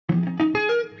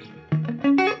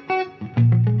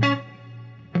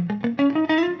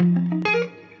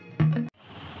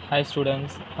Hi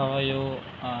students, how are you?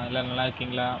 எல்லாம் நல்லா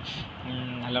இருக்கீங்களா?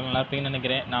 எல்லாம் நல்லா இருப்பீங்கன்னு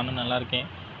நினைக்கிறேன். நானும் நல்லா இருக்கேன்.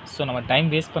 ஸோ நம்ம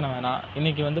டைம் வேஸ்ட் பண்ண வேணாம்.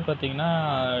 இன்றைக்கி வந்து பார்த்திங்கன்னா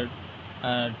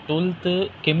 12th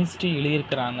கெமிஸ்ட்ரி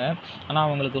எழுதியிருக்கிறாங்க. ஆனால்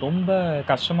அவங்களுக்கு ரொம்ப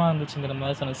கஷ்டமாக இருந்துச்சுங்கிற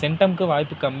மாதிரி சொன்னாங்க. சென்டம்க்கு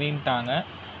வாய்ப்பு கம்மின்ட்டாங்க.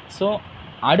 ஸோ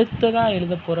அடுத்ததாக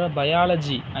எழுத போகிற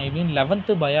பயாலஜி, ஐ மீன்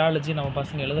 11th பயாலஜி நம்ம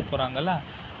பசங்க எழுத போகிறாங்கல்ல,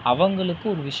 அவங்களுக்கு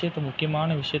ஒரு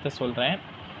முக்கியமான விஷயத்த சொல்கிறேன்.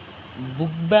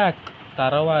 புக் பேக்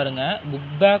தரவாக இருங்க. புக்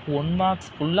பேக் 1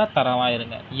 மார்க்ஸ் ஃபுல்லாக தரவாக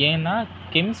இருங்க. ஏன்னா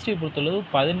கெமிஸ்ட்ரி பொறுத்தளவு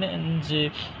 15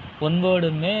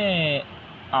 ஒன்வேர்டுமே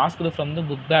ஆஸ்க்டு ஃப்ரம் த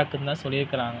புக் பேக்குன்னு தான்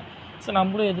சொல்லியிருக்கிறாங்க. ஸோ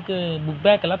நம்மளும் எதுக்கு புக்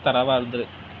பேக்கெல்லாம் தரவாக இருந்தது.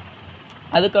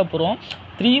 அதுக்கப்புறம்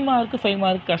 3 மார்க்கு 5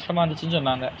 மார்க்கு கஷ்டமாக இருந்துச்சுன்னு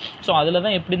சொன்னாங்க. ஸோ அதில்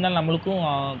தான் எப்படி இருந்தாலும் நம்மளுக்கும்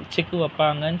செக்கு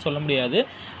வைப்பாங்கன்னு சொல்ல முடியாது.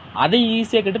 அதை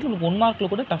ஈஸியாக கேட்டுட்டு நமக்கு 1 மார்க்கில்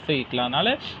கூட டஃப் வைக்கலாம்.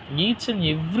 அதனால் each and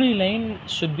every line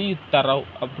should be தரவ்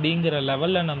அப்படிங்கிற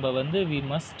லெவலில் நம்ம வந்து வி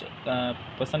மஸ்ட்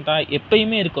ப்ரெசண்ட்டாக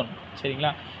எப்பயுமே இருக்கணும்.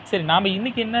 சரிங்களா? சரி, நாம்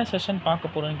இன்றைக்கி என்ன செஷன்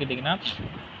பார்க்க போகிறோன்னு கேட்டிங்கன்னா,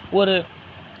 ஒரு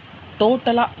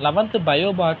டோட்டலாக 11th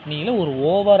பயோபாட்னியில் ஒரு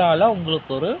ஓவராலாக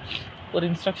உங்களுக்கு ஒரு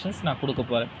இன்ஸ்ட்ரக்ஷன்ஸ் நான் கொடுக்க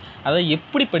போகிறேன். அதை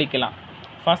எப்படி படிக்கலாம்.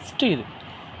 ஃபஸ்ட்டு இது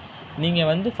நீங்கள்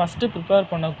வந்து ஃபஸ்ட்டு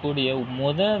ப்ரிப்பேர் பண்ணக்கூடிய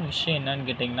விஷயம் என்னன்னு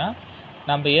கேட்டிங்கன்னா,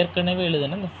 நம்ம ஏற்கனவே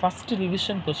எழுதுன இந்த ஃபஸ்ட்டு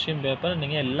ரிவிஷன் கொஸ்டின் பேப்பர்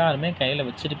நீங்கள் எல்லாருமே கையில்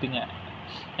வச்சுருப்பீங்க.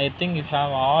 I think you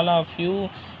have all of you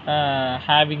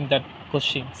having that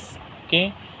questions. Okay,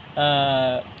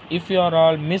 if you are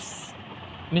all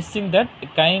missing that,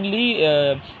 kindly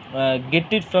get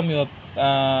it from your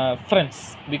friends,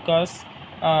 because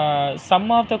some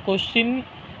of the question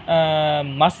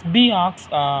must be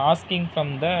asking from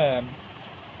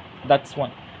that's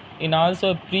one. In also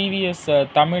previous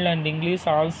Tamil and English,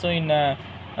 also in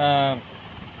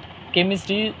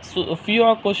chemistry, so a few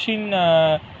are question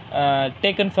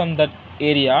taken from that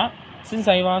area. Since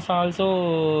I was also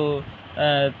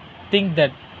think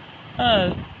that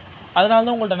அதனால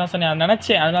தான் உங்கள்கிட்ட நான் சொன்னேன்,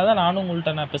 நினச்சேன். அதனால தான் நானும்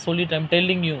உங்கள்கிட்ட நான் இப்போ சொல்லிட்டேன்,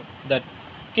 டெல்லிங் யூ தட்.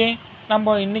 ஓகே,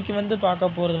 நம்ம இன்றைக்கி வந்து பார்க்க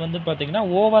போகிறது வந்து பார்த்திங்கன்னா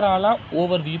ஓவராலாக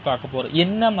ஓவர்வியூ பார்க்க போகிறோம்.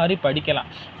 என்ன மாதிரி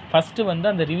படிக்கலாம். ஃபஸ்ட்டு வந்து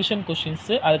அந்த ரிவிஷன்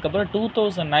கொஷின்ஸு, அதுக்கப்புறம்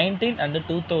 2019 அண்ட்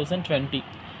 2020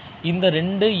 இந்த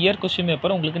 2 இயர் கொஷின்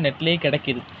பேப்பர் உங்களுக்கு நெட்லேயே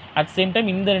கிடைக்கிது. அட் சேம்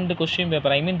டைம் இந்த 2 question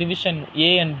paper, I mean revision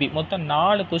A and B, மொத்தம்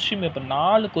 4 கொஷின்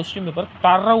பேப்பர்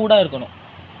தரவுடாக இருக்கணும்.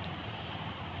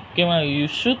 ஓகேவா? யூ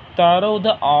ஷுட்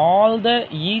தரவு all the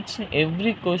each and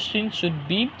every question should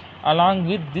be along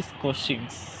with these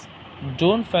questions.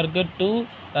 Don't forget to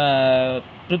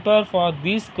prepare for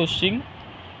these questions,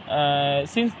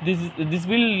 since this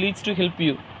will leads to help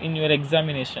you in your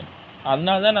examination.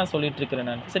 அதனால தான் நான் சொல்லிட்டு இருக்கிறேன்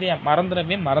நான். சரியா?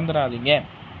 மறந்துடாதீங்க.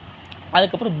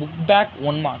 அதுக்கப்புறம் book back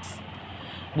 1 marks.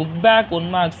 Book back 1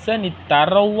 மார்க்ஸை நீ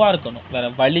தரவாக இருக்கணும், வேறு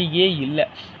வழியே இல்லை.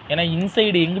 ஏன்னா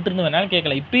இன்சைடு எங்கிட்டிருந்து வேணாலும்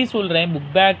கேட்கலாம். இப்போயும் சொல்கிறேன்,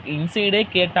 புக் பேக் இன்சைடே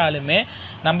கேட்டாலுமே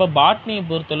நம்ம பாட்னியை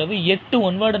பொறுத்தளவு 8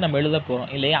 ஒன்வேர்டு நம்ம எழுத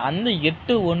போகிறோம் இல்லையா? அந்த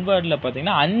 8 ஒன்வேர்டில்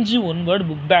பார்த்திங்கன்னா 5 ஒன்வேர்டு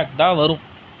புக் பேக் தான் வரும்.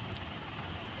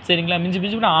 சரிங்களா? மிஞ்சி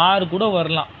 6 கூட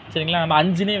வரலாம். சரிங்களா? நம்ம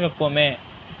 5னே வைப்போமே,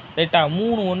 ரைட்டா?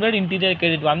 3 ஒன்வேர்டு இன்டீரியர்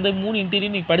கேட்டுட்டு அந்த 3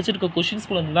 இன்டீரியர் நீ படிச்சிருக்க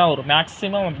கொஷின்ஸ்குள்ள வந்து தான் வரும்.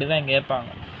 மேக்ஸிமம் அப்படி தான் இங்கே கேட்பாங்க.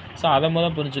 ஸோ அதை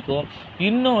முதல் புரிஞ்சுக்கோ.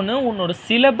 இன்னொன்று, உன்னோட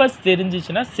சிலபஸ்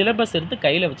தெரிஞ்சிச்சுன்னா சிலபஸ் எடுத்து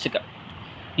கையில் வச்சுக்க.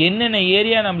 என்னென்ன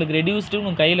ஏரியா நம்மளுக்கு ரெடியூஸ்டு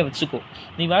உன் கையில் வச்சுக்கோ.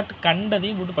 நீ வாட்டு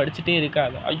கண்டதையும் போட்டு படிச்சுட்டே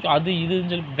இருக்காது. ஐயோ அது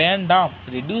இதுன்னு சொல்லி வேண்டாம்.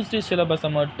 ரெடியூஸ்டு சிலபஸை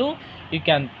மட்டும் you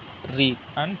can read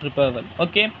and prepare well.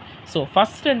 Okay, so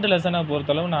first 2 லெசனை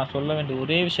பொறுத்தளவு நான் சொல்ல வேண்டிய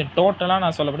ஒரே விஷயம், டோட்டலாக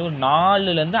நான் சொல்ல வேண்டிய ஒரு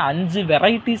 4லேருந்து 5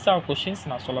 வெரைட்டிஸ் ஆஃப் கொஷின்ஸ்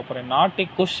நான் சொல்ல போகிறேன். Not a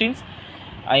questions,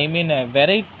 I mean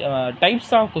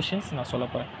types of questions நான் சொல்ல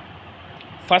போகிறேன்.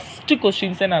 ஃபஸ்ட்டு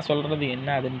கொஷின்ஸை நான் சொல்கிறது என்ன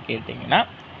அதுன்னு கேட்டிங்கன்னா,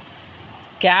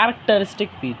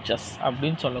 கேரக்டரிஸ்டிக் ஃபீச்சர்ஸ்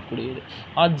அப்படின்னு சொல்லக்கூடியது,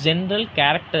 ஆர் ஜென்ரல்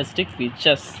கேரக்டரிஸ்டிக்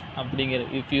ஃபீச்சர்ஸ் அப்படிங்கிறது.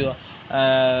 இஃப் யூ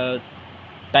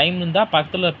டைம் இருந்தால்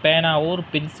பக்கத்தில் பேனாவோ ஒரு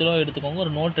பென்சிலோ எடுத்துக்கோங்க,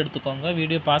 ஒரு நோட் எடுத்துக்கோங்க,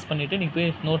 வீடியோ பாஸ் பண்ணிவிட்டு நீங்கள் போய்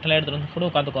நோட்டெல்லாம் எடுத்துகிட்டு வந்து கூட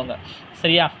உட்காந்துக்கோங்க.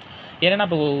 சரியா? ஏன்னா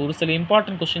இப்போ ஒரு சில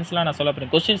இம்பார்ட்டன்ட் கொஷின்ஸ்லாம் நான் சொல்ல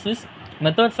போகிறேன். Questions is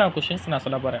methods of questions நான்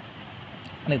சொல்ல போகிறேன்.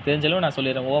 எனக்கு தெரிஞ்சளவு நான்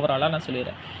சொல்லிடுறேன், ஓவராலாக நான்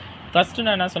சொல்லிடுறேன். ஃபஸ்ட்டு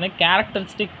நான் என்ன சொன்னேன்,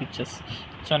 கேரக்டரிஸ்டிக் ஃபீச்சர்ஸ்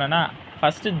சொன்னேன்னா,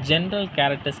 ஃபஸ்ட்டு ஜென்ரல்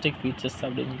கேரக்டரிஸ்டிக் ஃபீச்சர்ஸ்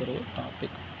அப்படிங்கிற ஒரு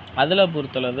டாபிக். அதில்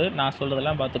பொறுத்தளவு நான்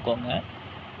சொல்கிறதெல்லாம் பார்த்துக்கோங்க.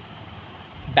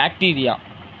 பாக்டீரியா,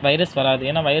 வைரஸ் வராது.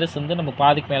 ஏன்னா வைரஸ் வந்து நம்ம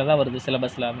பாதிக்கு மேலே தான் வருது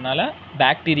சிலபஸில். அதனால்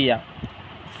பாக்டீரியா,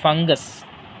 ஃபங்கஸ்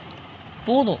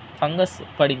போதும், ஃபங்கஸ்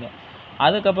படிங்க.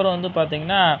 அதுக்கப்புறம் வந்து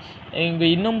பார்த்திங்கன்னா, இங்கே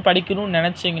இன்னும் படிக்கணும்னு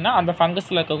நினச்சிங்கன்னா அந்த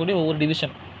ஃபங்கஸில் இருக்கக்கூடிய ஒவ்வொரு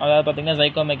டிவிஷன், அதாவது பார்த்திங்கன்னா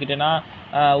ஜைகோமைக்கிட்டினா,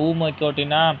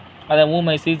 ஊமைக்கோட்டினா, அதை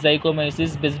ஊமைசிஸ்,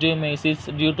 ஜைகோமைசிஸ், பெஸ்டியோமைசிஸ்,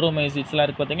 டியூட்ரோமைசிஸ்லாம்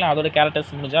இருக்குது பார்த்தீங்களா? அதோட கேரக்டர்ஸ்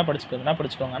முடிஞ்சால்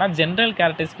படிச்சுக்கோங்க. ஆனால் ஜென்ரல்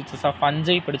கேரக்டரிஸ்டிக் ஃபீச்சர்ஸ் ஆஃப்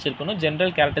ஃபஞ்சை படிச்சிருக்கணும்,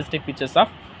 general characteristic features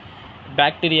of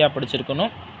bacteria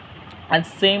படிச்சிருக்கணும். At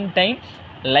same time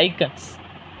lichens,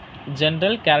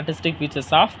 general characteristic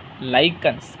features of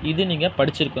lichens இது நீங்கள்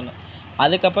படிச்சிருக்கணும்.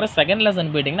 அதுக்கப்புறம் செகண்ட்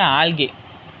லெசன் போயிட்டிங்கன்னா ஆல்கே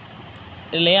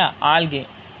இல்லையா, ஆல்கே.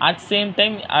 அட் சேம்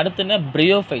டைம் அடுத்துன்னா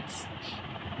பிரையோஃபைட்,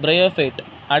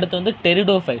 அடுத்து வந்து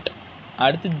டெரிடோஃபைட்,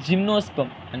 அடுத்து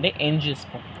ஜிம்னோஸ்பம் அண்ட்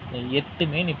என்ஜியோஸ்பம். இந்த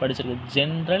 8மே நீ படிச்சிருக்க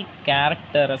ஜென்ரல்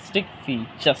கேரக்டரிஸ்டிக்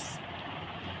ஃபீச்சர்ஸ்.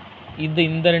 இந்த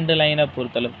 2 லைனை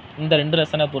பொறுத்தளவு, இந்த 2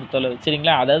 லெசனை பொறுத்தளவு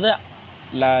சரிங்களா. அதாவது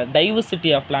டைவர்சிட்டி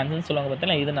ஆஃப் பிளான்ட்ஸ்னு சொல்லுவாங்க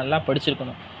பார்த்தீங்களா, இது நல்லா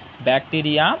படிச்சிருக்கணும்.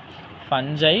 பாக்டீரியா,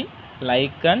 ஃபஞ்சை,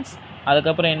 லைக்கன்ஸ்,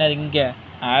 அதுக்கப்புறம் என்ன இங்கே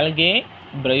algae,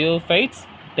 bryophytes,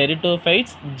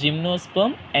 pteridophytes,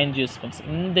 gymnosperm, angiosperms.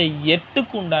 இந்த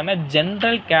 8க்கு உண்டான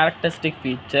general characteristic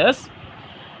features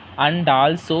and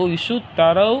also issue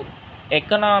தரவ்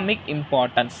economic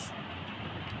importance.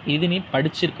 இது நீ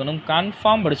படிச்சிருக்கணும்,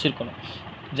 கன்ஃபார்ம் படிச்சிருக்கணும்.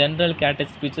 General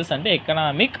characteristic features and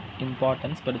economic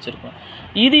importance படிச்சிருக்கணும்.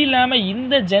 இது இல்லாமல்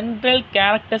இந்த ஜென்ரல்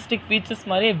கேரக்டரிஸ்டிக் ஃபீச்சர்ஸ்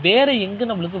மாதிரியே வேறு எங்கே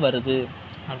நம்மளுக்கு வருது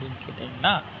அப்படின்னு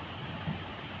கேட்டிங்கன்னா,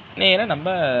 நேராக நம்ம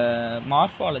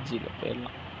மார்ஃபாலஜியில்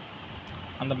போயிடலாம்.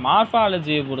 அந்த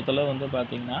மார்ஃபாலஜியை பொறுத்தளவு வந்து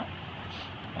பார்த்திங்கன்னா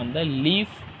அந்த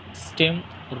லீஃப், ஸ்டெம்,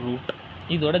 ரூட்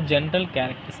இதோட ஜென்ரல்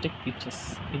கேரக்டரிஸ்டிக் ஃபீச்சர்ஸ்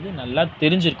இது நல்லா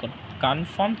தெரிஞ்சிருக்கணும்,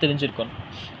 கன்ஃபார்ம் தெரிஞ்சிருக்கணும்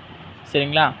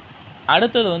சரிங்களா.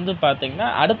 அடுத்தது வந்து பார்த்திங்கன்னா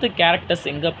அடுத்த கேரக்டர்ஸ்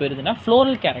எங்கே போயிருதுன்னா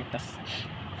ஃப்ளோரல்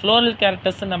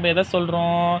கேரக்டர்ஸ் நம்ம எதை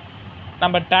சொல்கிறோம்,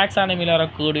 நம்ம டாக்ஸானமியில்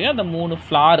வரக்கூடிய அந்த 3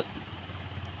 flower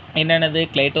என்னென்னது,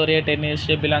 Clitoria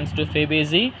டெர்னேசியா belongs to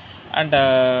Fabaceae and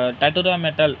டட்டுரா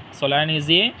metal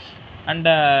சொலானிசியே and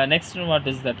next what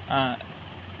is that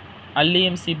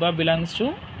allium Sipa belongs to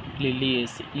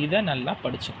லில்லியேசி. இதை நல்லா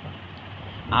படிச்சுக்கணும்.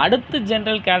 அடுத்து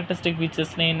ஜென்ரல் கேரக்டரிஸ்டிக்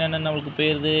ஃபீச்சர்ஸ்னு என்னென்ன நம்மளுக்கு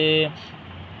போயிருது,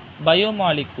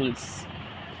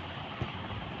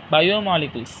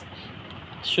 பயோமாலிகுல்ஸ்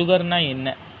சுகர்னா என்ன,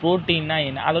 ப்ரோட்டீன்னா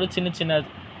என்ன, அதோட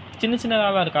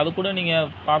சின்னதாக தான் இருக்குது. அது கூட நீங்கள்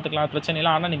பார்த்துக்கலாம், பிரச்சனை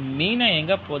இல்லை. ஆனால் நீ மெயினாக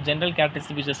எங்கே ஜென்ரல்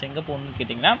கேரக்டரிஸ்டிக் ஃபீச்சர்ஸ் எங்கே போகணுன்னு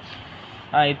கேட்டிங்கன்னா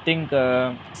ஐ திங்க்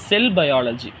செல்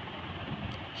பயாலஜி.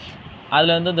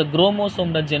 அதில் வந்து இந்த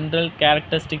குரோமோசோமோட ஜென்ரல்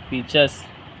கேரக்டரிஸ்டிக் ஃபீச்சர்ஸ்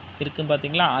இருக்குது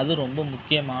பார்த்தீங்களா, அது ரொம்ப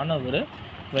முக்கியமான ஒரு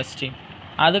கொஸ்டின்.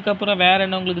 அதுக்கப்புறம் வேறு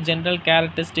என்ன உங்களுக்கு ஜென்ரல்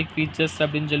கேரக்டரிஸ்டிக் ஃபீச்சர்ஸ்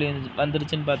அப்படின்னு சொல்லி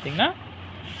வந்துருச்சுன்னு பார்த்தீங்கன்னா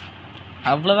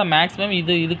அவ்வளோதான். மேக்ஸிமம்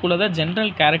இதுக்குள்ளே தான்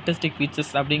ஜென்ரல் கேரக்டரிஸ்டிக்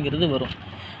ஃபீச்சர்ஸ் அப்படிங்கிறது வரும்.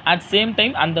 அட் சேம்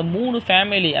டைம் அந்த 3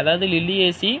 ஃபேமிலி, அதாவது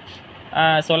லில்லியேசி,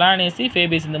 சொலானேசி,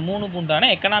 ஃபேபேசி, இந்த 3க்கு உண்டான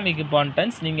எக்கனாமிக்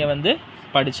இம்பார்ட்டன்ஸ் நீங்கள் வந்து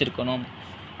படிச்சிருக்கணும்.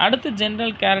 அடுத்து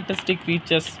ஜென்ரல் கேரக்டரிஸ்டிக்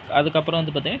ஃபீச்சர்ஸ். அதுக்கப்புறம்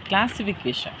வந்து பார்த்திங்கன்னா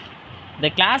கிளாசிஃபிகேஷன். இந்த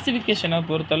கிளாசிஃபிகேஷனை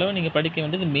பொறுத்தளவு நீங்கள் படிக்க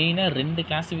வேண்டியது மெயினாக 2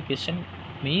 கிளாசிஃபிகேஷன்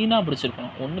மெயினாக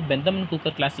படிச்சிருக்கணும். ஒன்று பெந்தமன்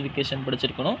குக்கர் கிளாசிஃபிகேஷன்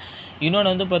படிச்சிருக்கணும்.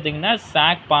 இன்னொன்று வந்து பார்த்திங்கன்னா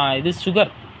இது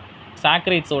சுகர்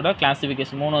சாக்ரைட்ஸோட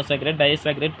கிளாசிஃபிகேஷன், மோனோசாக்ரைட்,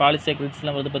 டைசாக்ரைட்,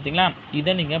 பாலிசாக்ரைட்ஸ்லாம் வருது பார்த்திங்களா,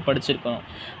 இதை நீங்கள் படிச்சிருக்கணும்.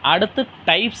 அடுத்து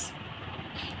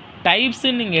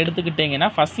டைப்ஸுன்னு நீங்கள் எடுத்துக்கிட்டிங்கன்னா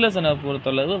ஃபஸ்ட் லெசனை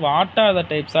பொறுத்தளவு what are the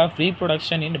types of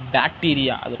reproduction in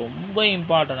bacteria, அது ரொம்ப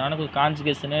இம்பார்ட்டன்டான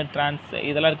கான்ஜுகேஷனு,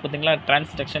 இதெல்லாம் இருக்குது பார்த்திங்களா,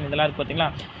 டிரான்ஸ்டக்ஷன் இதெல்லாம் இருக்குது பார்த்திங்களா,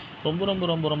 ரொம்ப ரொம்ப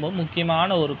ரொம்ப ரொம்ப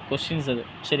முக்கியமான ஒரு கொஷின்ஸ் அது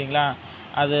சரிங்களா.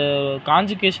 அது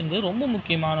கான்ஜுகேஷனுக்கு ரொம்ப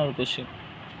முக்கியமான ஒரு கொஷின்.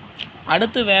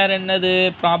 அடுத்து வேறு என்னது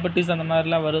ப்ராப்பர்ட்டிஸ் அந்த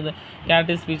மாதிரிலாம் வருது,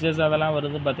 கேரக்டரிஸ்டிக் ஃபீச்சர்ஸ் அதெல்லாம்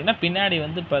வருது பார்த்திங்கன்னா பின்னாடி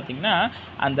வந்து பார்த்திங்கன்னா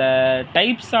அந்த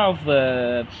டைப்ஸ் ஆஃப்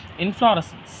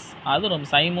இன்ஃப்ளாரசன்ஸ், அது ரொம்ப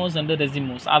சைமோஸ் அண்டு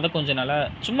ரெசிமோஸ், அதை கொஞ்சம் நல்லா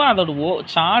சும்மா அதோட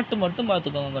சார்ட்டு மட்டும்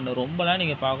பார்த்துக்கோங்க, கொஞ்சம் ரொம்பலாம்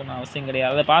நீங்கள் பார்க்கணும் அவசியம்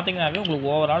கிடையாது. அதை பார்த்தீங்கன்னாவே உங்களுக்கு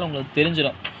ஓவரால் உங்களுக்கு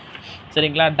தெரிஞ்சிடும்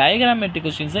சரிங்களா. டயக்ராமேட்டிக்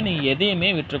கொஸ்டின்ஸை நீங்கள் எதையுமே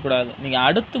விட்டுறக்கூடாது. நீங்கள்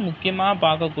அடுத்து முக்கியமாக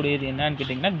பார்க்கக்கூடியது என்னன்னு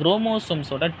கேட்டிங்கன்னா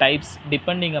குரோமோசோம்ஸோட types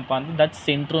depending upon that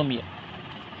centromere.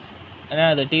 ஏன்னா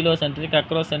அது டீலோசென்ட்ரிக்,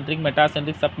 அக்ரோசென்ட்ரிக்,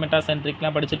 மெட்டாசென்ட்ரிக்,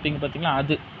 சப்மெட்டாசென்ட்ரிக்லாம் படிச்சிருப்பீங்க பார்த்தீங்களா,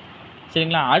 அது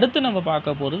சரிங்களா. அடுத்து நம்ம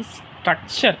பார்க்க போகிறது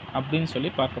ஸ்ட்ரக்சர் அப்படின்னு சொல்லி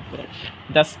பார்க்க போகிறோம்.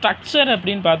 இந்த ஸ்ட்ரக்சர்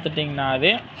அப்படின்னு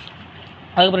பார்த்துட்டிங்கனாவே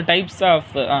அதுக்கப்புறம் டைப்ஸ்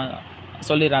ஆஃப்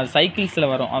சொல்லிடுறேன், அது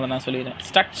சைக்கிள்ஸில் வரும், அதை நான் சொல்லிடுறேன்.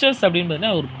 ஸ்ட்ரக்சர்ஸ் அப்படின்னு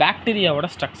பார்த்தீங்கன்னா ஒரு பாக்டீரியாவோட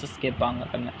ஸ்ட்ரக்சர்ஸ் கேட்பாங்க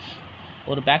கண்ணு,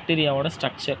 ஒரு பாக்டீரியாவோட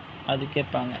ஸ்ட்ரக்சர் அது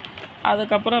கேட்பாங்க.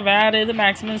 அதுக்கப்புறம் வேறு எது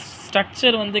மேக்ஸிமம்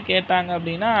ஸ்ட்ரக்சர் வந்து கேட்டாங்க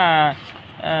அப்படின்னா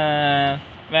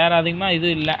வேறு அதிகமாக இது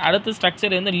இல்லை. அடுத்த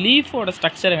ஸ்ட்ரக்சர் வந்து லீஃபோட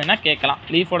ஸ்ட்ரக்சரை வேணால் கேட்கலாம்.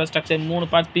 லீஃபோட ஸ்ட்ரக்சர் 3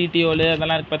 பார்ட்ஸ், பிடிஓல்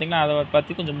அதெல்லாம் இருக்குது பார்த்திங்கன்னா, அதை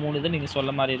பற்றி கொஞ்சம் 3 இது நீங்கள்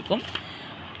சொல்ல மாதிரி இருக்கும்.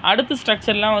 அடுத்த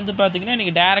ஸ்ட்ரக்சர்லாம் வந்து பார்த்திங்கன்னா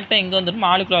நீங்கள் டேரெக்டாக எங்கே வந்துட்டு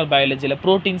molecular பயாலஜியில்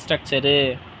protein structure,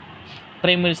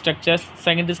 primary structures,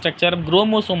 secondary structure,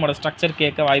 குரோமோசோமோட structure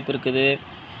கேட்க வாய்ப்பு இருக்குது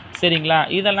சரிங்களா.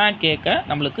 இதெல்லாம் கேட்க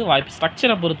நம்மளுக்கு வாய்ப்பு,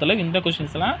 ஸ்ட்ரக்சரை பொறுத்தளவு இந்த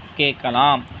கொஷின்ஸ்லாம்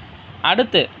கேட்கலாம்.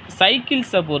 அடுத்து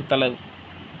சைக்கிள்ஸை பொறுத்தளவு,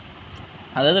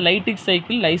 அதாவது lytic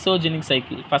cycle, lysogenic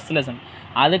cycle first lesson.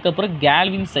 அதுக்கப்புறம்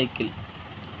கேல்வின் சைக்கிள்,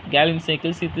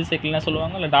 சித்தி சைக்கிள்லாம்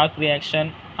சொல்லுவாங்க, இல்லை டார்க் ரியாக்ஷன்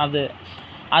அது.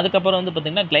 அதுக்கப்புறம் வந்து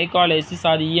பார்த்திங்கன்னா கிளைகாலைசிஸ்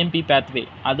அது இஎம்பி பேத்வே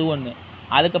அது ஒன்று.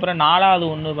 அதுக்கப்புறம் 4வது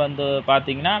ஒன்று வந்து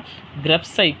பார்த்திங்கன்னா கிரெப்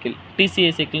சைக்கிள்,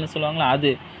 டிசிஏ சைக்கிள்னு சொல்லுவாங்களா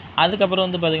அது. அதுக்கப்புறம்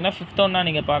வந்து பார்த்தீங்கன்னா 5th ஒன்னா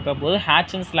நீங்கள் பார்க்கும்போது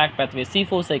hatch and slack pathway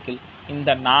C4 cycle.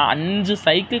 இந்த 5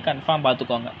 சைக்கிள் கன்ஃபார்ம்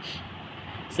பார்த்துக்கோங்க.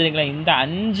 சரிங்களா? இந்த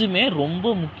 5மே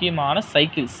ரொம்ப முக்கியமான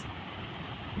சைக்கிள்ஸ்.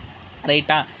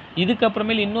 ரைட்டா?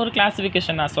 இதுக்கப்புறமேல் இன்னொரு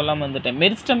கிளாசிஃபிகேஷன் நான் சொல்லாமல் வந்துட்டேன்.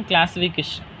 Meristem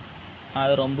classification.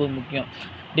 அது ரொம்ப முக்கியம்.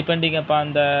 டிபெண்டிங் அப்போ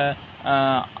அந்த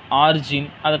ஆரிஜின்,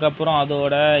 அதுக்கப்புறம்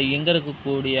அதோட எங்கே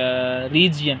இருக்கக்கூடிய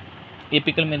ரீஜியன்,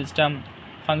 எபிக்கல் மெரிஸ்டம்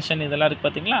ஃபங்க்ஷன் இதெல்லாம் இருக்குது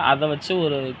பார்த்தீங்களா, அதை வச்சு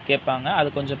ஒரு கேட்பாங்க. அது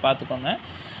கொஞ்சம் பார்த்துக்கோங்க.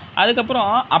 அதுக்கப்புறம்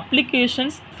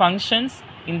அப்ளிகேஷன்ஸ், ஃபங்க்ஷன்ஸ்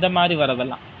இந்த மாதிரி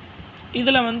வரதெல்லாம்.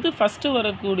 இதில் வந்து ஃபஸ்ட்டு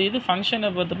வரக்கூடியது ஃபங்க்ஷனை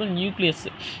பொறுத்தப்போ நியூக்ளியஸ்.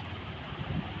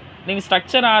 நீங்கள்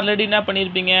ஸ்ட்ரக்சர் ஆல்ரெடி என்ன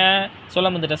பண்ணியிருப்பீங்க சொல்ல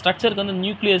வந்துட்டேன். ஸ்ட்ரக்சருக்கு வந்து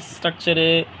நியூக்ளியஸ் ஸ்ட்ரக்சரு,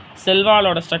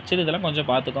 செல்வாலோட ஸ்ட்ரக்சர் இதெல்லாம் கொஞ்சம்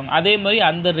பார்த்துக்கோங்க. அதே மாதிரி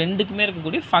அந்த ரெண்டுக்குமே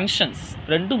இருக்கக்கூடிய ஃபங்க்ஷன்ஸ்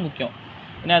ரெண்டும் முக்கியம்.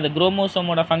 ஏன்னா அது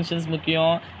குரோமோசோமோட ஃபங்க்ஷன்ஸ்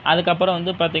முக்கியம். அதுக்கப்புறம்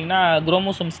வந்து பார்த்திங்கன்னா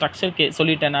குரோமோசோம் ஸ்ட்ரக்சர்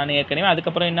சொல்லிட்டேன் நான் ஏற்கனவே.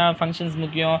 அதுக்கப்புறம் என்ன ஃபங்க்ஷன்ஸ்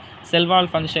முக்கியம்,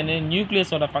 செல்வால் ஃபங்க்ஷனு,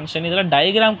 நியூக்ளியஸோட ஃபங்க்ஷன், இதெல்லாம்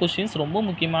டயக்ராம் கொஷின்ஸ் ரொம்ப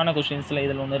முக்கியமான கொஷின்ஸில்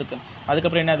இதில் ஒன்று இருக்குது.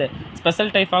 அதுக்கப்புறம் என்னது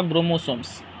ஸ்பெஷல் டைப் ஆஃப்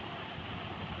குரோமோசோம்ஸ்,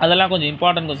 அதெல்லாம் கொஞ்சம்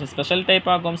important question. Special type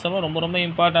of chromosome ரொம்ப ரொம்ப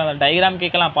இம்பார்ட்டன்ட். அந்த டயக்ராம்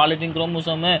கேட்கலாம். பாலிட்டின்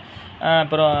குரோமோசோமு,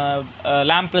 அப்புறம்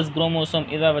லாம்ப்ரஸ் குரோமோசோம்,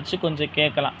 இதை வச்சு கொஞ்சம்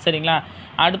கேட்கலாம். சரிங்களா?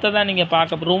 அடுத்ததாக நீங்கள்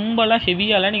பார்க்க ரொம்பலாம்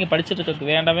ஹெவியாலாம் நீங்கள் படிச்சுட்டு இருக்க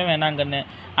வேண்டவே வேணாங்கன்னு.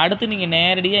 அடுத்து நீங்கள்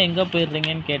நேரடியாக எங்கே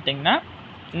போயிடுறீங்கன்னு கேட்டிங்கன்னா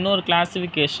இன்னொரு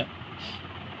கிளாஸிஃபிகேஷன்.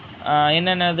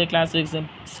 என்னென்னது கிளாஸிஃபிகேஷன்?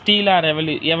 ஸ்டீலார்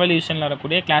எவல்யூஷனில்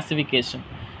வரக்கூடிய கிளாஸிஃபிகேஷன்.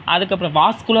 அதுக்கப்புறம்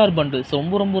வாஸ்குலார் பண்டில்ஸ்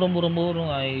ரொம்ப ரொம்ப ரொம்ப ரொம்ப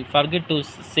ஐ ஃபர்கெட் டு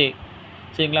சே.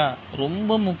 சரிங்களா?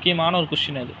 ரொம்ப முக்கியமான ஒரு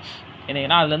கொஷின் அது.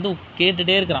 ஏன்னா அதுலேருந்து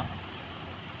கேட்டுகிட்டே இருக்கிறான்.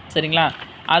 சரிங்களா?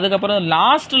 அதுக்கப்புறம்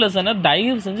லாஸ்ட் லெசனை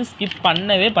தயவு செஞ்சு ஸ்கிப்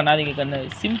பண்ணவே பண்ணாதீங்க கண்ணு.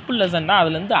 சிம்பிள் லெசன் தான்.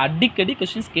 அதுலேருந்து அடிக்கடி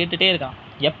கொஷின்ஸ் கேட்டுகிட்டே இருக்கான்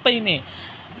எப்பயுமே.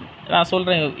 நான்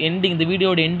சொல்கிறேன் இந்த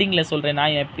வீடியோட எண்டிங்கில் சொல்கிறேன்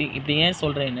நான் இப்படி ஏன்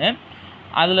சொல்கிறேன்னு.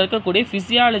 அதில் இருக்கக்கூடிய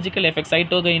ஃபிசியாலஜிக்கல் எஃபெக்ட்,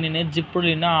 சைட்டோகைனின்னு,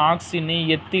 ஜிப்ருலின்னு, ஆக்சின்னு,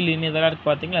 எத்திலின்னு இதெல்லாம்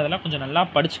இருக்குது பார்த்தீங்களா, அதெல்லாம் கொஞ்சம் நல்லா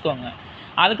படிச்சுக்கோங்க.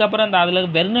 அதுக்கப்புறம் அந்த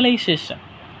அதில் வெர்னலைசேஷன்,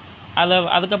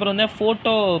 அதுக்கப்புறம் வந்து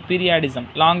ஃபோட்டோ பீரியாடிசம்,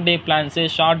 லாங் டே பிளான்ஸு,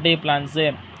 ஷார்ட் டே பிளான்ஸு,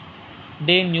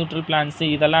 டே நியூட்ரல் பிளான்ஸு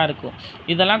இதெல்லாம் இருக்கும்.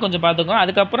 இதெல்லாம் கொஞ்சம் பார்த்துக்கோங்க.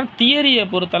 அதுக்கப்புறம் தியரியை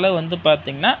பொறுத்தளவு வந்து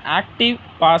பார்த்திங்கன்னா ஆக்டிவ்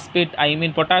பாஸ்பேட்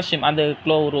பொட்டாசியம், அந்த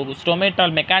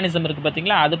ஸ்டொமேட்டால் மெக்கானிசம் இருக்குது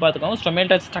பார்த்தீங்களா, அது பார்த்துக்கோங்க.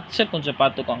 ஸ்டொமேட்டால் ஸ்ட்ரக்சர் கொஞ்சம்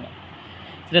பார்த்துக்கோங்க.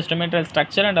 சரி, ஸ்டொமேட்டால்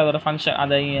ஸ்ட்ரக்சர் அண்ட் அதோட ஃபங்க்ஷன்,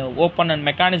 அதை ஓப்பன் அண்ட்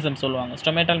மெக்கானிசம் சொல்லுவாங்க.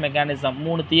 ஸ்டொமேட்டால் மெக்கானிசம்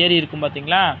 3 தியரி இருக்கும்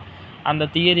பார்த்தீங்களா, அந்த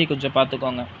தியரி கொஞ்சம்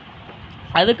பார்த்துக்கோங்க.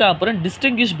 அதுக்கப்புறம்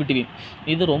டிஸ்டிங்கிஷ் பிட்வீன்,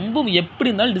 இது ரொம்ப எப்படி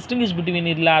இருந்தாலும் டிஸ்டிங்கிஷ் பிட்வீன்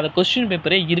இல்லாத கொஸ்டின்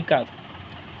பேப்பரே இருக்காது.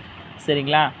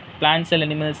 சரிங்களா? பிளான்ட் செல்,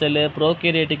 அனிமல் செல்லு,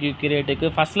 ப்ரோகேரியேட்டுக்கு, யூகேரியேட்டுக்கு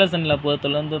ஃபஸ்ட் லெசனில்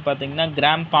பொறுத்தல வந்து பார்த்திங்கன்னா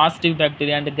gram positive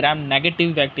bacteria and gram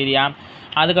negative bacteria.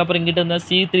 அதுக்கப்புறம் இங்கிட்ட இருந்தால்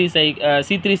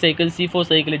C3 cycle, C4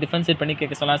 cycle differentiate பண்ணி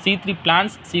கேட்க சொல்லலாம். C3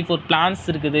 பிளான்ஸ், C4 பிளான்ஸ்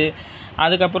இருக்குது.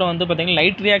 அதுக்கப்புறம் வந்து பார்த்திங்கன்னா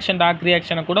லைட் ரியாக்ஷன், டார்க்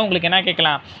ரியாக்ஷனை கூட உங்களுக்கு என்ன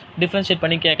கேட்கலாம், டிஃப்ரென்ஷியேட்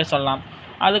பண்ணி கேட்க சொல்லலாம்.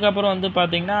 அதுக்கப்புறம் வந்து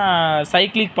பார்த்திங்கன்னா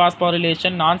சைக்ளிக்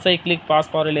பாஸ்பாரிலேஷன், நான் சைக்ளிக்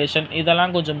பாஸ்பாரிலேஷன்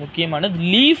இதெல்லாம் கொஞ்சம் முக்கியமானது.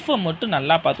 லீஃபை மட்டும்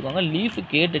நல்லா பார்த்துக்கோங்க. லீஃபு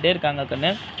கேட்டுகிட்டே இருக்காங்க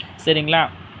கண்ணு. சரிங்களா?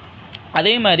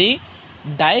 அதே மாதிரி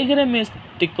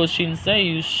டயக்ராமிஸ்டிக் கொஷின்ஸை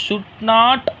யூ ஷுட்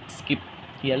நாட் ஸ்கிப்.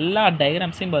 எல்லா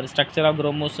டயக்ராம்ஸையும் பாரு. Structure of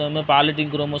chromosome,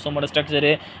 பாலிட்டின் குரோமோசோமோட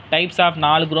structure, types of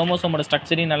 4 குரோமோசோமோட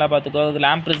ஸ்ட்ரக்சரையும் நல்லா பார்த்துக்கோ.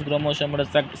 லாம்ப்ரஸ் குரோமோசோமோட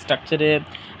ஸ்ட்ரக்சரு,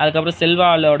 அதுக்கப்புறம்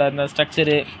செல்வாலோட அந்த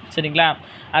ஸ்ட்ரக்சரு. சரிங்களா?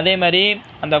 அதே மாதிரி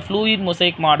அந்த ஃப்ளூயிட்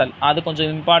மொசைக் மாடல் அது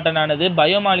கொஞ்சம் இம்பார்ட்டண்டானது.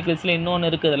 பயோமாலிகுல்ஸில் இன்னொன்று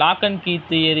இருக்குது, லாக் அண்ட் கீ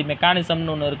தியரி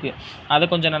மெக்கானிசம்னு ஒன்று இருக்குது, அதை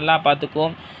கொஞ்சம் நல்லா பார்த்துக்கோ.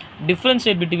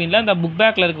 டிஃப்ரென்ஷியேட் பிட்வீனில் இந்த புக்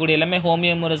பேக்கில் இருக்கக்கூடிய எல்லாமே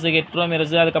ஹோமியோமரஸு,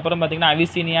 ஹெட்ரோமெரஸு, அதுக்கப்புறம் பார்த்திங்கன்னா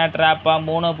அவிசீனியா, ட்ராப்பா,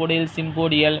 மோனோபோடியல்,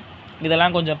 சிம்போடியல்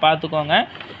இதெல்லாம் கொஞ்சம் பார்த்துக்கோங்க.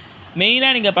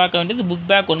 மெயினாக நீங்கள் பார்க்க வேண்டியது புக்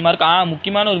பேக் 1 மார்க்.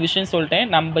 முக்கியமான ஒரு விஷயம் சொல்லிட்டேன்,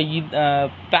 நம்ம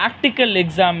ப்ராக்டிக்கல்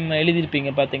எக்ஸாம்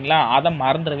எழுதியிருப்பீங்க பார்த்தீங்களா, அதை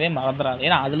மறந்துடாது.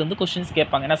 ஏன்னா அதுலேருந்து கொஷின்ஸ்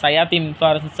கேட்பாங்க. ஏன்னா சயாத்தியம்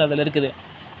இன்ஃப்ளாரசன்ஸ் அதில் இருக்குது,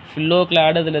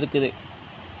 ஃபில்லோக்ளாடு அதில் இருக்குது.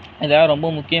 இதெல்லாம் ரொம்ப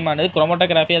முக்கியமானது.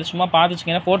 குரோமோட்டோகிராஃபி அது சும்மா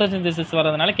பார்த்துச்சிங்கன்னா ஃபோட்டோசிந்தசிஸ்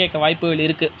வரதுனால கேட்க வாய்ப்புகள்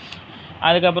இருக்குது.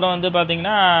 அதுக்கப்புறம் வந்து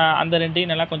பார்த்திங்கன்னா அந்த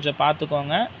 2ஐயும் நல்லா கொஞ்சம்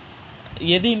பார்த்துக்கோங்க.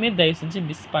 எதையுமே தயவு செஞ்சு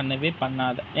மிஸ் பண்ணவே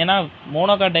பண்ணாத. ஏன்னா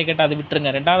மோனோகாட் டைகட் அதை விட்டுருங்க.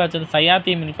 2வது வச்சது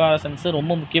சயாத்தியம் இன்ஃப்ளாரசன்ஸ்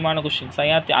ரொம்ப முக்கியமான கொஷின்.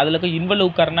 அதில் இருக்க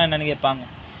இன்வலூக்கர்னா என்னென்னு கேட்பாங்க.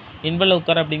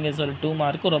 இன்வலூக்கர் அப்படிங்கிற சொல்லி 2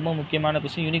 மார்க்கு ரொம்ப முக்கியமான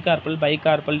கொஷின். யூனிகார்பல்,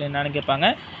 பைகார்பல் என்னென்னு கேட்பாங்க.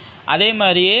 அதே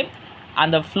மாதிரியே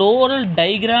அந்த ஃப்ளோரல்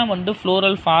டைக்ராம் வந்து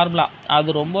ஃப்ளோரல் ஃபார்முலா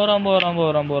அது ரொம்ப ரொம்ப ரொம்ப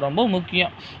ரொம்ப ரொம்ப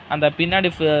முக்கியம். அந்த பின்னாடி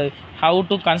how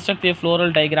to construct A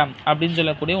floral diagram அப்படின்னு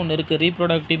சொல்லக்கூடிய ஒன்று இருக்குது.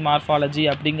 ரீப்ரொடக்டிவ் மார்ஃபாலஜி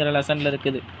அப்படிங்கிற லெசனில்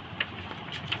இருக்குது.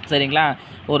 சரிங்களா?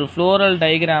 ஒரு ஃப்ளோரல்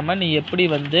டைக்ராமை நீ எப்படி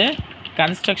வந்து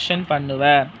கன்ஸ்ட்ரக்ஷன் பண்ணுவ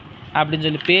அப்படின்னு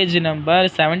சொல்லி பேஜ் நம்பர்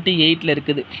 78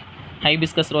 இருக்குது.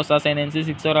 ஹைபிஸ்கஸ் ரோசா சைனன்சி,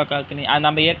 சிக்ஸோரா காக்னி,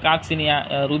 நம்ம காக்சினியா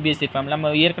ரூபியசிஃபம்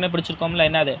நம்ம ஏற்கனவே படிச்சிருக்கோம்ல.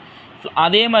 என்னது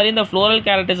அதே மாதிரி இந்த ஃப்ளோரல்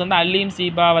கேரக்டர்ஸ் வந்து அல்லீம்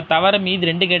சீபாவை தவிர மீது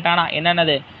 2 கேட்டானா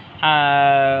என்னென்னது,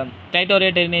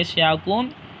 டைட்டோரியா டெரினேஷியாவுக்கும்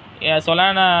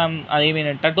சொலானா ஐ மீன்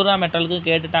டட்டூரா மெட்டலுக்கு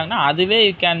கேட்டுட்டாங்கன்னா அதுவே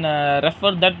you can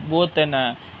refer that both and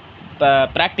இப்போ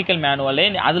ப்ராக்டிக்கல் மேனுவலே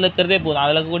அதில் இருக்கிறதே போதும்.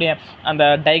 அதில் இருக்கக்கூடிய அந்த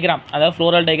டைக்ராம், அதாவது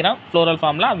ஃப்ளோரல் டைக்ராம், ஃப்ளோரல்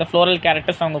ஃபார்மில் அந்த ஃப்ளோரல்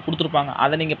கேரக்டர்ஸ் அவங்க கொடுத்துருப்பாங்க.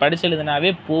 அதை நீங்கள் படிச்சு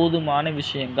எழுதினாவே போதுமான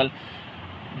விஷயங்கள்.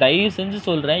 தயவு செஞ்சு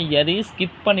சொல்கிறேன், எதையும்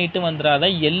ஸ்கிப் பண்ணிவிட்டு வந்துடாத.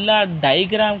 எல்லா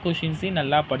டைக்ராம் கொஷின்ஸையும்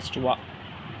நல்லா படிச்சுட்டு வா.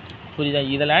 புரியுதா?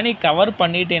 இதெல்லாம் நீ கவர்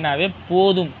பண்ணிட்டேனாவே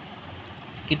போதும்.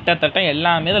 கிட்டத்தட்ட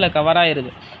எல்லாமே இதில் கவர்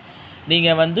ஆகிடுது.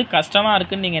 நீங்கள் வந்து கஷ்டமாக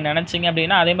இருக்குதுன்னு நீங்கள் நினச்சிங்க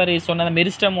அப்படின்னா, அதே மாதிரி சொன்ன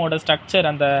மெரிஸ்டமோட ஸ்ட்ரக்சர்,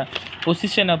 அந்த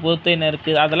பொசிஷனை பொறுத்து என்ன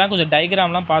இருக்குது, அதெல்லாம் கொஞ்சம்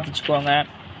டைக்ராம்லாம் பார்த்து வச்சுக்கோங்க.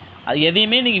 அது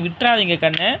எதையுமே நீங்கள் விட்டுறாதீங்க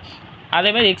கண்ணு.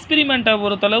 அதேமாதிரி எக்ஸ்பிரிமெண்ட்டை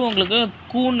பொறுத்தளவு உங்களுக்கு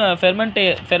கூன்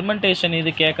ஃபெர்மெண்டேஷன்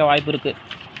இது கேட்க வாய்ப்பு இருக்குது.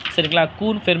 சரிங்களா?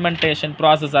 கூன் ஃபெர்மெண்டேஷன்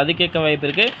ப்ராசஸ் அது கேட்க வாய்ப்பு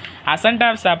இருக்குது. அசன்ட்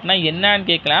ஆஃப் சாப்னா என்னன்னு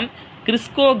கேட்கலாம்.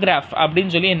 கிறிஸ்கோகிராஃப்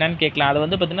அப்படின்னு சொல்லி என்னன்னு கேட்கலாம். அது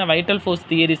வந்து பார்த்திங்கன்னா வைட்டல் ஃபோர்ஸ்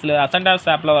தியரிஸில் அசன்ட் ஆஃப்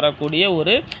சாப்பில் வரக்கூடிய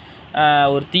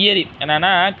ஒரு தியரி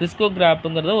என்னென்னா,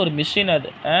 கிறிஸ்கோகிராஃபுங்கிறது ஒரு மிஷின். அது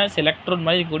எலக்ட்ரோன்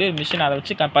மாதிரி இருக்கக்கூடிய ஒரு மிஷின். அதை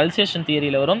வச்சு பல்சேஷன்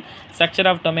தியரியில் வரும். ஸ்ட்ரக்சர்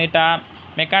ஆஃப் டொமேட்டா,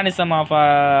 மெக்கானிசம் ஆஃப்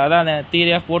அதான்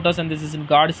theory of photosynthesis in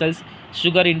God cells,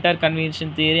 sugar inter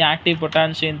convention theory, active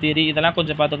பொட்டான்ஷியன் theory, இதெல்லாம்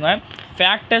கொஞ்சம் பார்த்துங்க.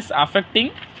 ஃபேக்டர்ஸ்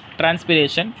அஃபெக்டிங்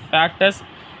டிரான்ஸ்பிரேஷன், ஃபேக்டர்ஸ்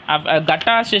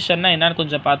கட்டாசேஷன்னா என்னன்னு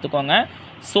கொஞ்சம் பார்த்துக்கோங்க.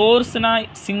 சோர்ஸ்னா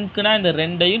சிங்க்னா இந்த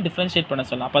ரெண்டையும் டிஃப்ரென்ஷியேட் பண்ண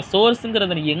சொல்லலாம். அப்போ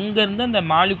சோர்ஸுங்கிறது எங்கேருந்து அந்த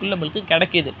மாலிகுல் நம்மளுக்கு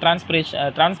கிடைக்கிது,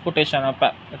 டிரான்ஸ்போர்ட்டேஷன் அப்போ,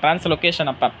 டிரான்ஸ்லொகேஷன்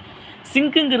அப்போ.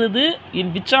 சிங்க்குங்கிறது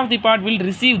in which of the part will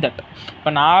receive that.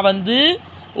 இப்போ நான் வந்து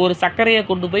ஒரு சர்க்கரையை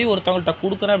கொண்டு போய் ஒருத்தவங்கள்ட்ட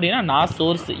கொடுக்குறேன் அப்படின்னா நான்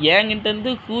source.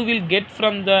 ஏங்கிட்டேருந்து who will get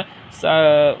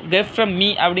from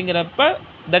me அப்படிங்கிறப்ப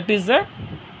தட் இஸ் அ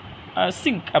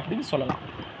சிங்க் அப்படின்னு சொல்லலாம்.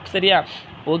 சரியா?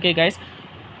 Okay guys.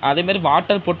 அதேமாதிரி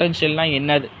வாட்டர் பொட்டன்ஷியல்னால்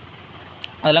என்னது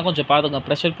அதெல்லாம் கொஞ்சம் பார்த்துங்க.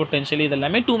 ப்ரெஷர் பொட்டன்ஷியல்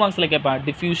இதெல்லாமே 2 மார்க்ஸில் கேட்பான்.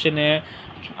 டிஃப்யூஷனு,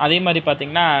 அதே மாதிரி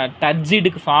பார்த்திங்கன்னா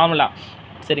டர்ஜிடுக்கு ஃபார்முலா.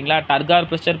 சரிங்களா? டர்கார்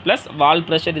pressure plus wall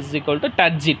pressure is equal to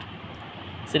turgid.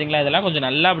 சரிங்களா? இதெல்லாம் கொஞ்சம்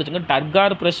நல்லா பிடிச்சிங்க.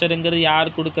 டர்கார் ப்ரெஷருங்கிறது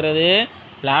யார் கொடுக்குறது?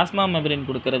 பிளாஸ்மா மெம்பரேன்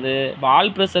கொடுக்குறது.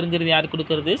 வால் ப்ரெஷருங்கிறது யார்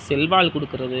கொடுக்குறது? செல்வால்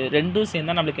கொடுக்குறது. ரெண்டும்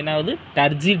சேர்ந்தால் நம்மளுக்கு என்ன ஆகுது?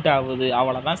 டர்ஜிட் ஆகுது.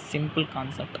 அவ்வளோதான், சிம்பிள்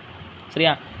கான்செப்ட்.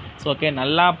 சரியா? ஸோ ஓகே,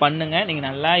 நல்லா பண்ணுங்கள். நீங்கள்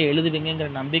நல்லா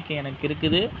எழுதுவீங்கிற நம்பிக்கை எனக்கு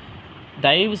இருக்குது.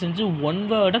 தயவு செஞ்சு 1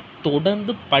 வேர்டை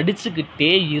தொடர்ந்து படிச்சுக்கிட்டே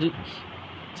இரு.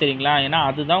 சரிங்களா? ஏன்னா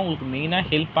அதுதான் உங்களுக்கு மெயினாக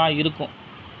ஹெல்ப்பாக இருக்கும்.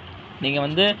 நீங்கள்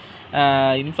வந்து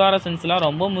இன்ஃப்ளாரசன்ஸ்லாம்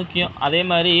ரொம்ப முக்கியம். அதே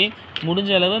மாதிரி முடிஞ்ச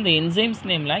அளவு இந்த என்சைம்ஸ்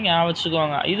நேம்லாம் ஞாபகம்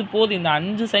வச்சுக்கோங்க. இது போதும். இந்த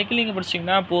 5 சைக்கிள் நீங்கள்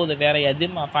படிச்சிங்கன்னா போதும். வேறு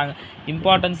எதுவும் பார்ப்பாங்க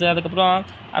இம்பார்ட்டன்ஸு. அதுக்கப்புறம்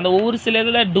அந்த ஒவ்வொரு சில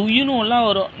இதில் டுயூனுலாம்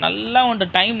வரும். நல்லா உன்ட்ட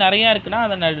டைம் நிறையா இருக்குன்னா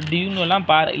அதை டுயூனுலாம்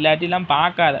பாரு, இல்லாட்டிலாம்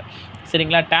பார்க்காத.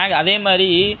 சரிங்களா? அதே மாதிரி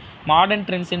மாடர்ன்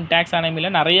ட்ரெண்ட்ஸ் இன்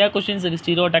டாக்ஸானமியில் நிறையா கொஷின்ஸ் இருக்குது.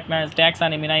 ஸ்டீரியோ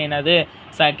டாக்ஸானமினா என்னது,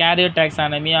 கேரியோ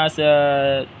டாக்ஸானமி,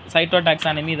 சைட்டோ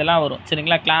டாக்ஸானமி, இதெல்லாம் வரும்.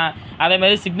 சரிங்களா? அதே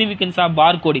மாதிரி சிக்னிஃபிகன்ஸ் ஆஃப்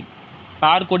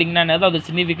பார்கோடிங்னா என்னது, அது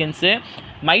significance.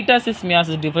 Mitosis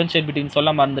meiosis differentiate between சொல்ல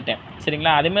மறந்துட்டேன்.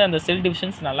 சரிங்களா? அதேமாதிரி அந்த செல்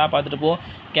டிவிஷன்ஸ் நல்லா பார்த்துட்டு போ.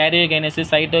 கேரியோகைனசிஸ்,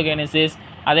 சைட்டோகைனசிஸ்,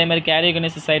 அதேமாதிரி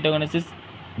கேரியோகைனசிஸ், சைட்டோகைனசிஸ்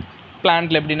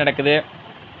பிளான்ட்டில் எப்படி நடக்குது,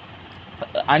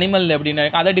 அனிமலில் எப்படி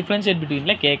நடக்குது, அதை டிஃப்ரென்ஷியேட்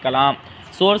பிட்வீனில் கேட்கலாம்.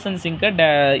 சோர்ஸ் அண்ட் சிங்கை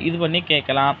இது பண்ணி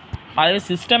கேட்கலாம். அதே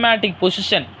சிஸ்டமேட்டிக்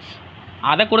பொசிஷன்,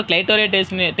 அதை கூட கிளைட்டோரியா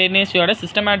டெர்னேசியோட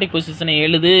சிஸ்டமேட்டிக் பொசிஷனை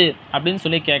எழுது அப்படின்னு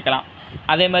சொல்லி கேட்கலாம்.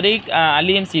 அதே மாதிரி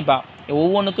அல்லியம் சீபா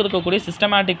ஒவ்வொன்றுக்கும் இருக்கக்கூடிய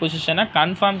சிஸ்டமேட்டிக் பொசிஷனை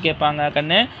கன்ஃபார்ம் கேட்பாங்க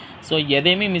கண்ணு. ஸோ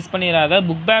எதையுமே மிஸ் பண்ணிடாத.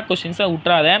 Book back கொஷின்ஸை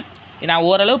விட்றாத. நான்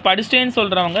ஓரளவு படிச்சிட்டேன்னு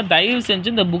சொல்கிறவங்க தயவு செஞ்சு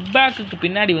இந்த புக் பேக்குக்கு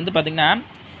பின்னாடி வந்து பார்த்திங்கன்னா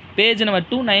பேஜ் நம்பர்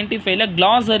 295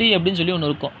 க்ளாசரி அப்படின்னு சொல்லி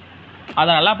ஒன்று இருக்கும். அதை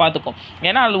நல்லா பார்த்துக்கும்.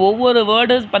 ஏன்னா அதில் ஒவ்வொரு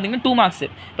வேர்டு பார்த்திங்கன்னா 2 மார்க்ஸு.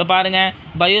 இப்போ பாருங்கள்,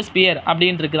 பயோஸ்பியர்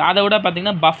அப்படின்னு இருக்குது. அதை விட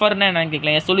பார்த்திங்கன்னா பஃபர்னா என்னன்னு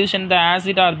கேட்கலாம். சொல்யூஷன் த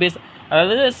ஆசிட் ஆர் பேஸ்,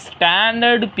 அதாவது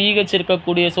ஸ்டாண்டர்டு pH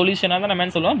இருக்கக்கூடிய சொல்யூஷனாக தான் நம்ம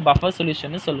என்ன சொல்லுவோம், பஃபர்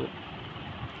சொல்யூஷன் சொல்லுவோம்.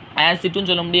 ஆசிட்டும்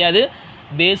சொல்ல முடியாது,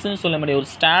 பேஸுன்னு சொல்ல முடியாது.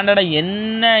 ஒரு ஸ்டாண்டர்டாக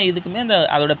என்ன இதுக்குமே அந்த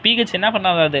அதோட pH என்ன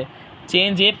பண்ணாது, அது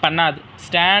சேஞ்சே பண்ணாது.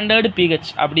 ஸ்டாண்டர்டு pH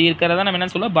அப்படி இருக்கிறத நம்ம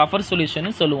என்ன சொல்லுவோம், பஃபர்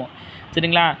சொல்யூஷன் சொல்லுவோம்.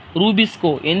 சரிங்களா?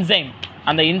 ரூபிஸ்கோ என்சைம்,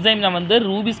 அந்த என்சைம் நம்ம வந்து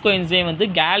ரூபிஸ்கோ என்சைம் வந்து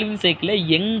கேல்வின் சைக்கிளில்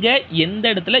எங்கே எந்த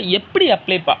இடத்துல எப்படி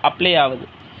அப்ளை ஆகுது.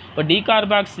 இப்போ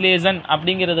டீகார்பாக்சிலேஷன்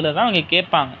அப்படிங்கிறதுல தான் அவங்க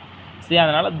கேட்பாங்க. சரி,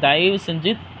 அதனால் தயவு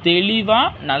செஞ்சு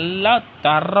தெளிவாக நல்லா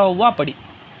தரவாக படி.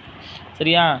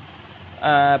 சரியா?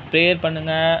 ப்ரேயர்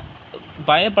பண்ணுங்கள்,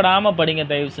 பயப்படாமல் படிங்க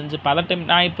தயவு செஞ்சு. பதட்டம்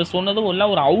நான் இப்போ சொன்னது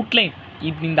எல்லாம் ஒரு அவுட்லைன்.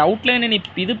 இப்போ இந்த அவுட்லைனை நீ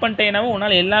இது பண்ணிட்டேனாவும்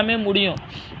உன்னால் எல்லாமே முடியும்.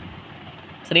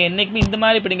 சரி, என்றைக்குமே இந்த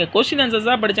மாதிரி படிங்க. கொஸ்டின்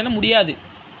ஆன்சர்ஸாக படித்தேன்னா முடியாது.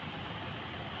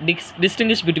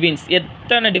 டிஸ்டிங்கிஷ் பிட்வீன்ஸ்,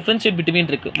 எத்தனை டிஃப்ரென்ஷியேட் பிட்வீன்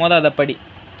இருக்குது அதை படி.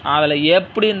 அதில்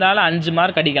எப்படி இருந்தாலும் 5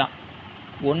 மார்க் அடிக்கலாம்.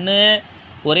 ஒன்று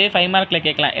ஒரே 5 மார்க்கில்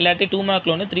கேட்கலாம், இல்லாட்டி 2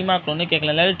 மார்க்கில் ஒன்று 3 மார்க்கில் ஒன்று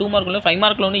கேட்கலாம், இல்லாட்டி 2 மார்க்கில் ஒன்று 5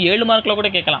 மார்க்கில் ஒன்று 7 மார்க்கில்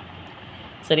கூட கேட்கலாம்.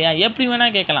 சரியா? எப்படி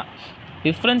வேணால் கேட்கலாம்.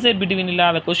 டிஃப்ரென்ஷியேட் பிட்வீன்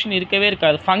இல்லாத கொஷின் இருக்கவே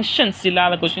இருக்காது. ஃபங்க்ஷன்ஸ்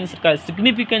இல்லாத கொஷின்ஸ் இருக்காது.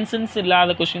 சிக்னிஃபிகன்ஸன்ஸ்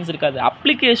இல்லாத கொஷின்ஸ் இருக்காது.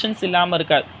 அப்ளிகேஷன்ஸ் இல்லாமல்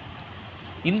இருக்காது.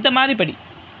 இந்த மாதிரி படி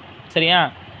சரியா.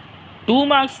 2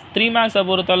 மார்க்ஸ் 3 மார்க்ஸை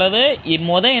பொறுத்தளவு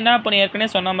என்ன பண்ணி ஏற்கனவே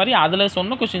சொன்ன மாதிரி அதில்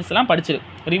சொன்ன கொஷின்ஸ்லாம் படிச்சிரு.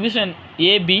 Revision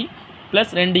AB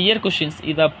plus 2 year questions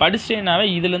இதை படிச்சேனாவே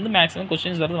இதுலேருந்து மேக்ஸிமம்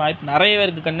கொஷின்ஸ் வரது வாய்ப்பு நிறையவே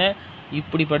இருக்குது கண்ணு.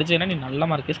 இப்படி படித்தேன்னா நீ நல்ல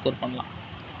மார்க்கே ஸ்கோர் பண்ணலாம்.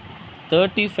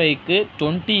 35க்கு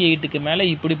 28க்கு மேலே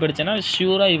இப்படி படித்தேன்னா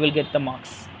ஷூராக you will get the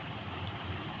marks.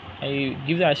 I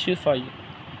give the assure for you.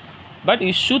 But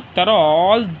you should தரோ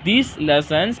all these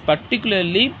lessons,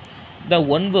 particularly the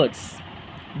one words.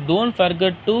 Don't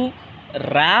forget to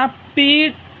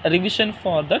rapid revision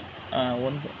for that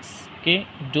one words. Okay,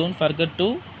 don't forget to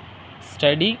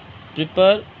study,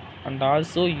 prepare, and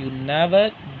also you never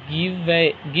give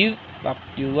up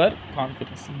your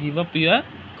confidence. Give up your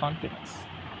confidence.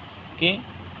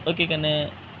 Okay kanne,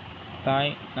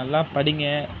 bye. Nalla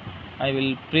padinga. I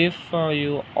will pray for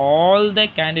you all the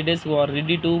candidates who are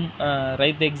ready to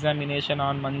write the examination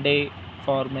on Monday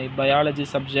for my biology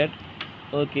subject.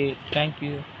 Okay, thank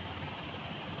you.